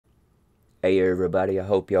Hey everybody, I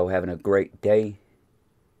hope y'all having a great day.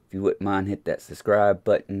 If you wouldn't mind, hit that subscribe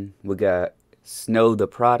button. We got Snow the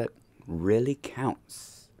Product Really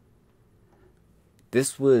Counts.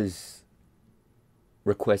 This was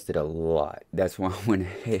requested a lot. That's why I went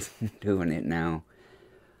ahead and doing it now.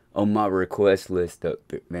 On my request list up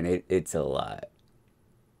there, man, it's a lot.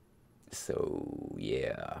 So,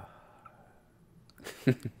 yeah.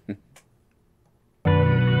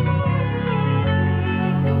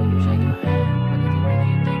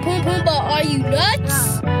 Pumbaa, are you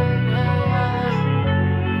nuts?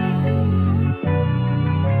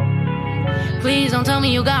 Please don't tell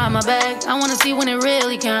me you got my back. I wanna see when it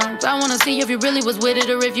really counts. I wanna see if you really was with it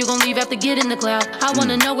or if you gon' leave after getting the clout. I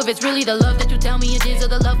wanna know if it's really the love that you tell me it is or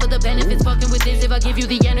the love for the benefits. Fucking with this, if I give you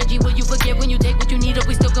the energy, will you forget when you take what you need, or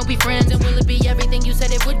we still gon' be friends? And will it be everything you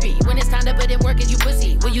said it would be? When it's time to put in work, is you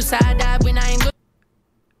pussy? Will you side eye when I ain't good?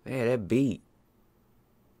 Man, that beat.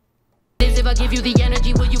 If I give you the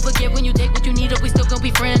energy, will you forget when you take what you need, or we still gon' be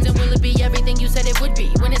friends? And will it be everything you said it would be?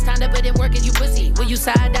 When it's time to put in work, is you pussy? Will you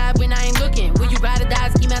side eye when I ain't looking? Will you ride or die,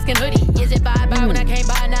 ski mask and hoodie? Is it bye-bye when I can't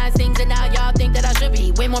buy nice things and now y'all think that I should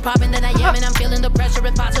be way more poppin' than I am, and I'm feeling the pressure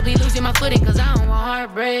and possibly losing my footing, cause I don't want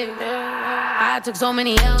heartbreak. I took so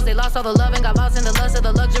many L's, they lost all the love and got lost in the lust of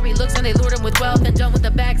the luxury looks, and they lured them with wealth and done with the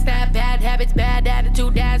backstab, bad habits, bad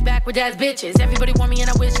attitude, dads backward ass bitches. Everybody want me and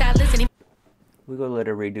I wish I'd listen. We're gonna let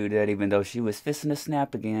her redo that even though she was fisting a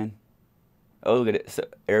snap again. Oh, look at it. So,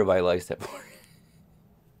 everybody likes that part.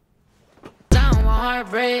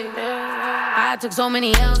 Heartbreak. I took so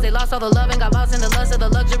many L's, they lost all the love and got lost in the lust of the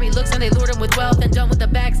luxury looks, and they lured them with wealth and done with the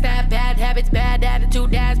backstab, bad habits, bad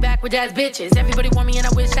attitude, dads backward ass bitches. Everybody want me and I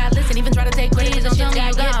wish I'd listen, even try to take credit. Please don't tell me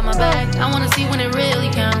you got my back. I wanna see when it really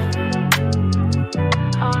counts.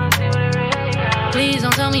 I wanna see when it really counts. Please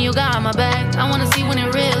don't tell me you got my back. I wanna see when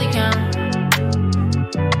it really counts.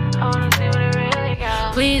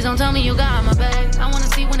 Please don't tell me you got my back. I wanna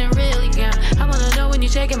see when it really counts. I wanna know when you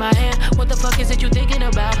shaking my hand. What the fuck is it you thinking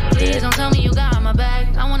about? Please don't tell me you got my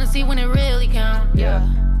back. I wanna see when it really counts. Yeah.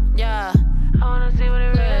 Yeah. I wanna see when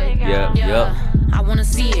it really counts. Yeah. I wanna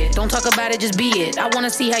see it. Don't talk about it, just be it. I wanna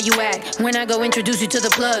see how you act when I go introduce you to the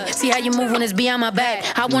plug. See how you move when it's beyond my back.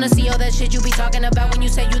 I wanna see all that shit you be talking about when you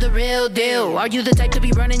say you the real deal. Are you the type to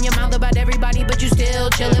be running your mouth about everybody but you still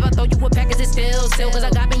chill? If I throw you a pack, is it still? Cause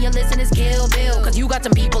I got me a list and it's Kill Bill. Cause you got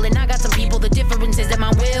some people and I got some people. The difference is that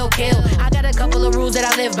my will kill. I got a couple of rules that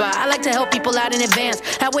I live by. I like to help people out in advance.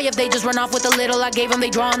 That way if they just run off with a little I gave them, they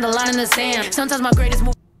draw on the line in the sand. Sometimes my greatest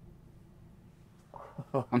move.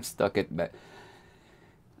 I'm stuck at back.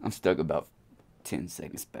 I'm stuck about 10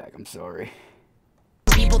 seconds back. I'm sorry.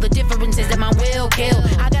 People, the difference is that my will kill.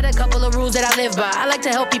 I got a couple of rules that I live by. I like to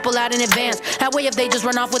help people out in advance. That way if they just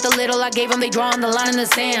run off with a little I gave them, they draw on the line in the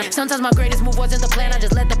sand. Sometimes my greatest move wasn't the plan. I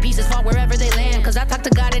just let the pieces fall wherever they land. Cause I talk to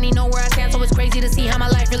God and he know where I stand. So it's crazy to see how my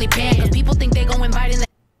life really panned. Cause people think they gon' invite in the...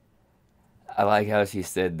 I like how she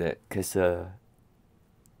said that. Cause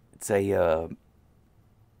it's a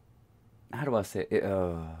how do I say it?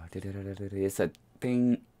 It's a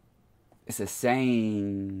thing. It's a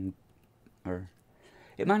saying, or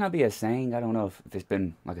it might not be a saying. I don't know if it's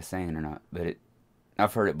been like a saying or not, but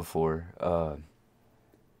I've heard it before.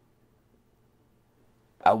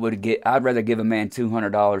 I'd rather give a man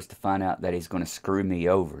 $200 to find out that he's going to screw me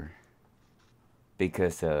over,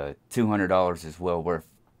 because $200 is well worth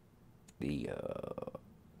the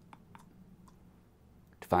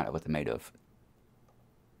to find out what they're made of.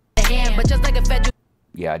 But just like a fed,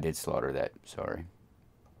 Yeah, I did slaughter that. Sorry.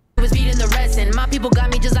 was beating the rest, and my people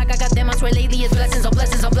got me just like I got them. I swear lately it's blessings on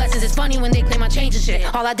blessings on blessings. It's funny when they claim I changed and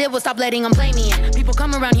shit. All I did was stop letting them play me in. People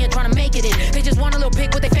come around here trying to make it in. They just want a little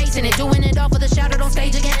pic with their face in it. Doing it all for the shouted on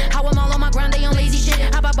stage again. How I'm all on my grind, they on lazy shit.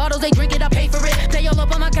 I buy bottles, they drink it, I pay for it. They all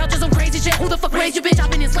up on my couches on crazy shit. Who the fuck raised you, bitch?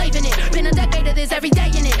 I've been enslaving it. Been a decade of this every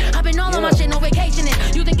day in it. I've been all on my shit, no vacation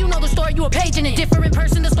it. You think you know the story, you a page in it. Different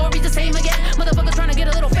person, the story's the same again. Motherfuckers trying to get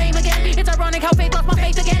a little fame again. It's ironic how faith lost my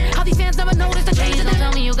faith again. How these fans never noticed the change. Don't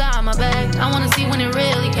tell me you got my back. I wanna see when it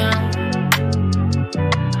really counts.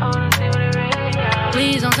 I wanna see when it really counts.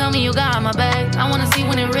 Please don't tell me you got my back. I wanna see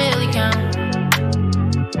when it really counts.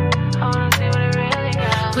 I wanna see when it really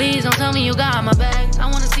counts. Please don't tell me you got my back.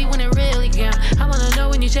 I wanna see when it really counts. I wanna know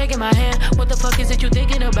when you shaking my hand. What the fuck is it you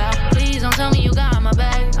thinking about? Please don't tell me you got my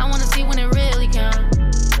back. I wanna see when it really counts.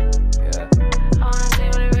 I wanna see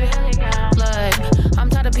when it really counts. Like, I'm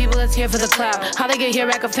tired of people that's here for the clout. How they get here,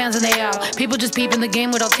 rack of fans and they out. People just peeping the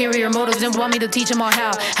game with ulterior motives and want me to teach them all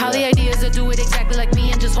how. How the idea is to do it exactly like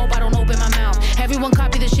me and just hope I don't open my mouth. Everyone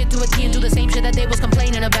copy the shit to a T and do the same shit that they was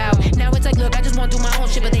complaining about. Now it's like, look, I just want to do my own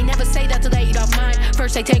shit, but they never say that till they eat off mine.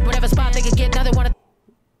 First they take whatever spot they could get, now they wanna...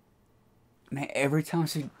 every time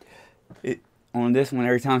on this one,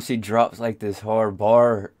 every time she drops like this hard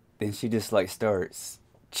bar, then she just like starts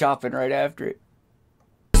chopping right after it.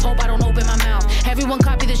 Hope I don't open my mouth. Everyone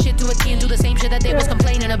copy the shit to a T and do the same shit that they was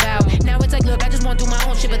complaining about. Now it's like, look, I just want to do my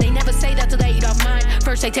own shit, but they never say that till they eat off mine.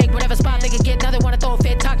 First they take whatever spot they could get, now they wanna throw a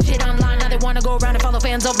fit, talk shit online. Now they wanna go around and follow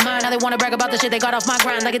fans of mine. Now they wanna brag about the shit they got off my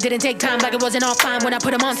grind, like it didn't take time, like it wasn't all fine when I put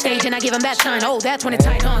them on stage and I give them that shine. Oh, that's when it's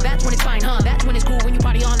tight, huh? That's when it's fine, huh? That's when it's cool when you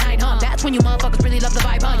party all night, huh? That's when you motherfuckers really love the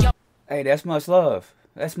vibe, huh? Yo. Hey, that's much love.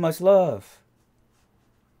 That's much love.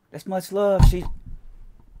 That's much love.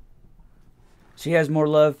 She has more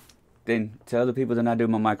love to other people than I do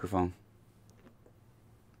my microphone.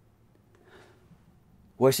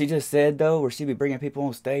 What she just said though, where she be bringing people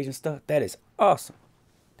on stage and stuff, that is awesome.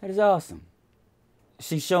 That is awesome.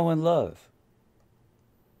 She's showing love.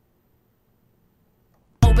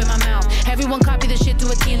 Open my mouth. Everyone copy the shit to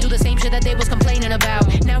a T and do the same shit that they was complaining about.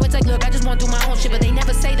 Now it's like, look, I just want to do my own shit, but they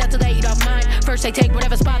never say that till they eat off mine. First they take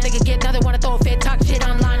whatever spot they could get, now they wanna throw a fit, talk shit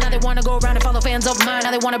online. Now they wanna go around and follow fans of mine.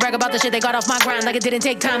 Now they wanna brag about the shit they got off my grind, like it didn't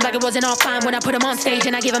take time, like it wasn't all fine when I put them on stage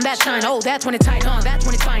and I give them that shine. Oh, that's when it's tight, huh? That's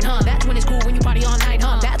when it's fine, huh? That's when it's cool when you party all night,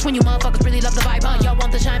 huh? That's when you motherfuckers really love the vibe, huh? Y'all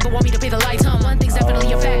want the shine but want me to pay the lights, huh? One thing's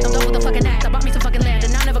definitely a fact, I'm done with the fucking act. I bought me some fucking land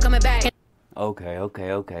and I'm never coming back.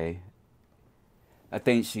 Okay. I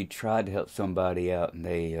think she tried to help somebody out and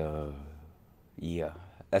yeah,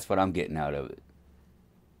 that's what I'm getting out of it.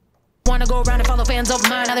 Wanna go around and follow fans of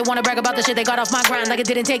mine. Now they wanna brag about the shit they got off my grind, like it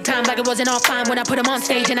didn't take time, like it wasn't all fine when I put them on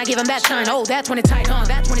stage and I give them that shine. Oh, that's when it's tight, huh?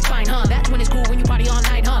 That's when it's fine, huh? That's when it's cool when you party all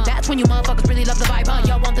night, huh? That's when you motherfuckers really love the vibe, huh?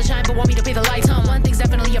 Y'all want the shine but want me to pay the lights, huh? One thing's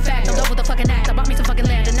definitely a fact, I'm done with the fucking act. I bought me some fucking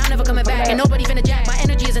land and I'm never coming back. And nobody finna jack, my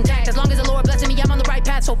energy is intact. As long as the Lord blessing me, I'm on the right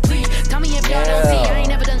path. So please, tell me if y'all don't see, I ain't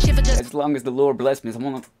never done shit for just. As long as the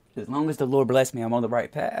Lord bless me, I'm on the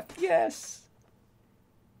right path. Yes.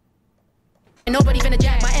 And nobody finna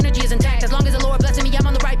jack, my energy is intact. As long as the Lord blessing me, I'm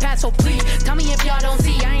on the right path. So please, tell me if y'all don't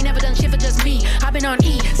see, I ain't never done shit for just me. I've been on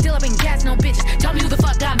E, still I've been gas, no bitches. Tell me who the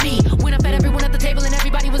fuck got me. When I fed everyone at the table and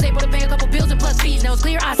everybody was able to pay a couple bills and plus fees. Now it's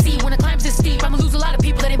clear I see, when the climbs is steep, I'ma lose a lot of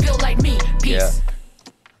people that ain't built like me. Peace.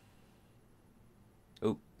 Yeah.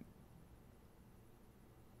 Oop.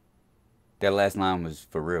 That last line was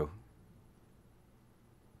for real.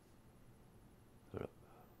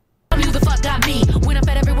 Who the fuck got me? When I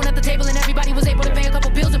fed everyone at the table and everybody was able to pay a couple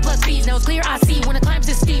bills and plus fees. Now it's clear I see, when the climbs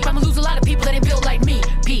is steep, I'ma lose a lot of people that ain't built like me.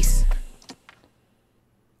 Peace.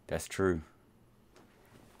 That's true.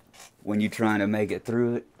 When you're trying to make it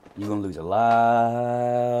through it, you're gonna lose a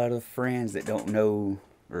lot of friends that don't know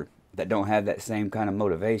or that don't have that same kind of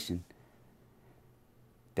motivation.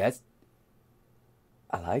 I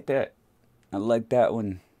like that. I like that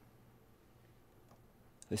one.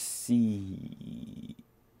 Let's see.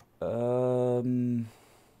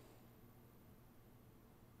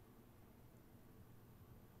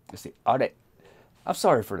 Let's see. I'm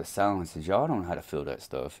sorry for the silences, y'all. I don't know how to feel that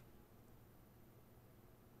stuff.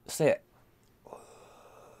 Say it.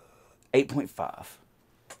 8.5.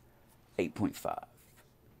 8.5.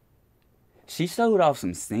 She showed off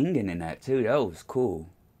some singing in that too. That was cool.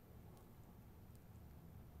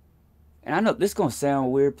 And I know this is gonna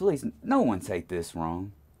sound weird. Please, no one take this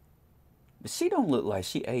wrong. But she don't look like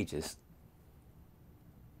she ages.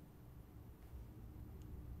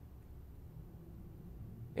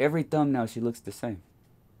 Every thumbnail, she looks the same.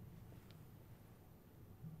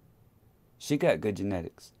 She got good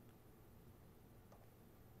genetics.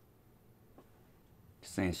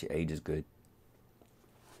 Just saying she ages good.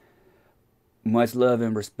 Much love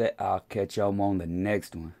and respect. I'll catch y'all on the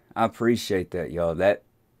next one. I appreciate that, y'all.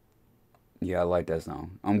 Yeah, I like that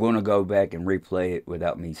song. I'm going to go back and replay it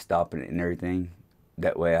without me stopping it and everything.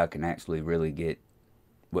 That way I can actually really get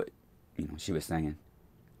what, she was saying.